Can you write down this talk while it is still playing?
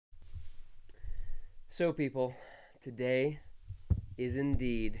So, people, today is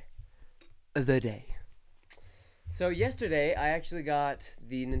indeed the day. So, yesterday, I actually got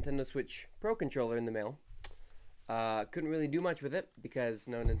the Nintendo Switch Pro controller in the mail. Couldn't really do much with it because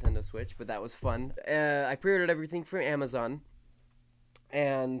no Nintendo Switch, but that was fun. I pre-ordered everything from Amazon,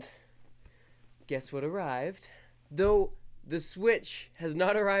 and guess what arrived? Though the Switch has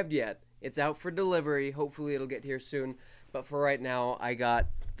not arrived yet. It's out for delivery. Hopefully, it'll get here soon. But for right now, I got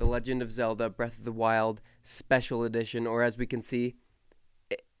The Legend of Zelda Breath of the Wild Special Edition, or as we can see,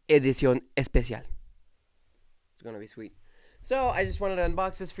 Edición Especial. It's gonna be sweet. So, I just wanted to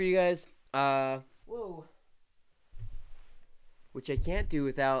unbox this for you guys. Whoa. Which I can't do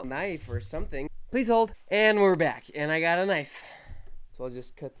without a knife or something. Please hold. And we're back, and I got a knife. So I'll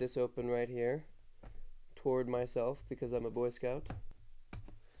just cut this open right here toward myself because I'm a Boy Scout.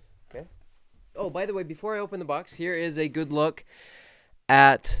 Okay. Oh, by the way, before I open the box, here is a good look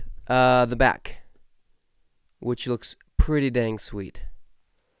at the back, which looks pretty dang sweet.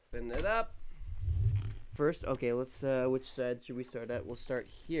 Open it up. First, okay, let's, which side should we start at? We'll start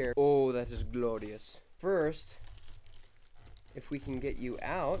here. Oh, that is glorious. First, if we can get you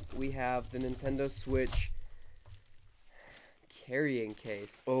out, we have the Nintendo Switch carrying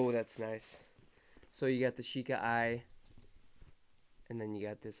case. Oh, that's nice. So you got the Sheikah Eye, and then you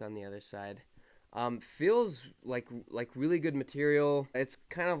got this on the other side. Feels like really good material. It's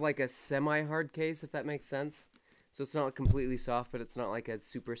kind of like a semi-hard case, if that makes sense. So it's not completely soft, but it's not like a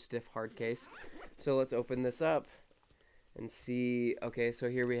super stiff hard case. So let's open this up and see. Okay, so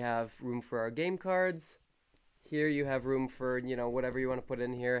here we have room for our game cards. Here you have room for, you know, whatever you want to put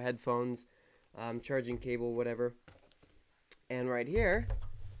in here, headphones, charging cable, whatever. And right here,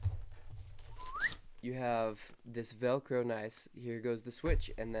 you have this Velcro nice. Here goes the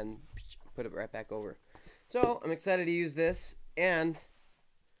Switch, and then put it right back over. So I'm excited to use this, and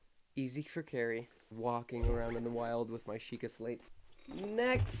easy for carry. Walking around in the wild with my Sheikah slate.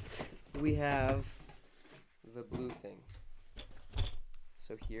 Next, we have the blue thing.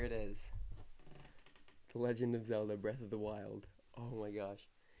 So here it is. The Legend of Zelda Breath of the Wild. Oh my gosh.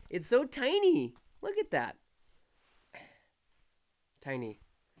 It's so tiny. Look at that. Tiny.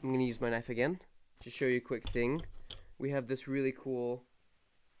 I'm going to use my knife again to show you a quick thing. We have this really cool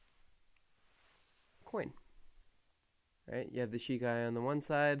coin. Right? You have the Sheikah Eye on the one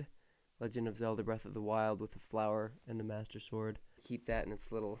side. Legend of Zelda Breath of the Wild with the flower and the Master Sword. Keep that in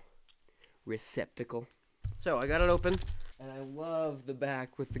its little receptacle. So I got it open. And I love the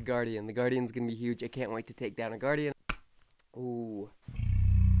back with the Guardian. The Guardian's going to be huge. I can't wait to take down a Guardian. Ooh.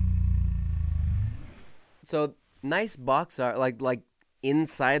 So, nice box art, like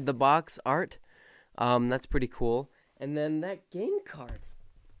inside the box art. That's pretty cool. And then that game card.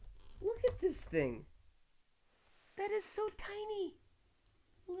 Look at this thing. That is so tiny.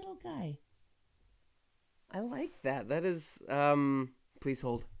 Little guy. I like that. That is, please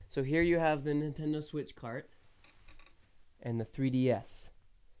hold. So here you have the Nintendo Switch cart. And the 3DS.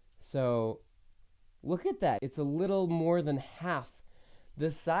 So, look at that. It's a little more than half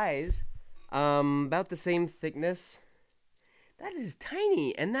the size. About the same thickness. That is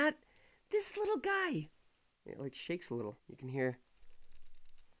tiny. And this little guy, it like shakes a little. You can hear.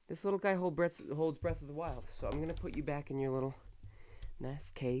 This little guy holds Breath of the Wild. So I'm going to put you back in your little nice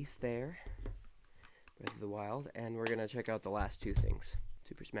case there. Breath of the Wild. And we're going to check out the last two things.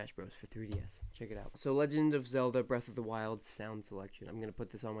 Super Smash Bros. For 3DS. Check it out. So Legend of Zelda Breath of the Wild sound selection. I'm going to put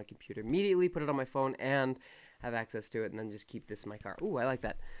this on my computer immediately, put it on my phone, and have access to it, and then just keep this in my car. Ooh, I like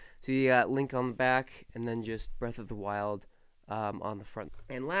that. So you got Link on the back, and then just Breath of the Wild on the front.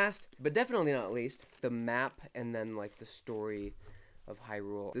 And last, but definitely not least, the map, and then like the story of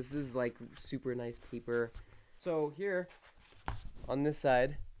Hyrule. This is like super nice paper. So here, on this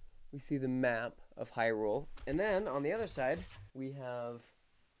side, we see the map of Hyrule. And then on the other side, we have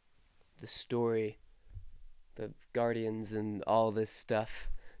the story, the Guardians and all this stuff.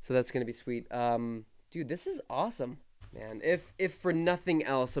 So that's going to be sweet. Dude, this is awesome. Man, if for nothing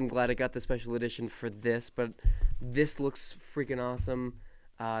else, I'm glad I got the special edition for this, but this looks freaking awesome.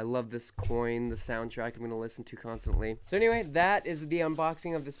 I love this coin, the soundtrack I'm going to listen to constantly. So anyway, that is the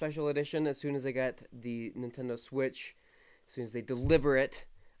unboxing of the special edition. As soon as I get the Nintendo Switch, as soon as they deliver it,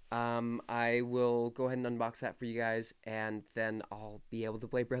 I will go ahead and unbox that for you guys, and then I'll be able to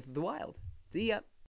play Breath of the Wild. See ya!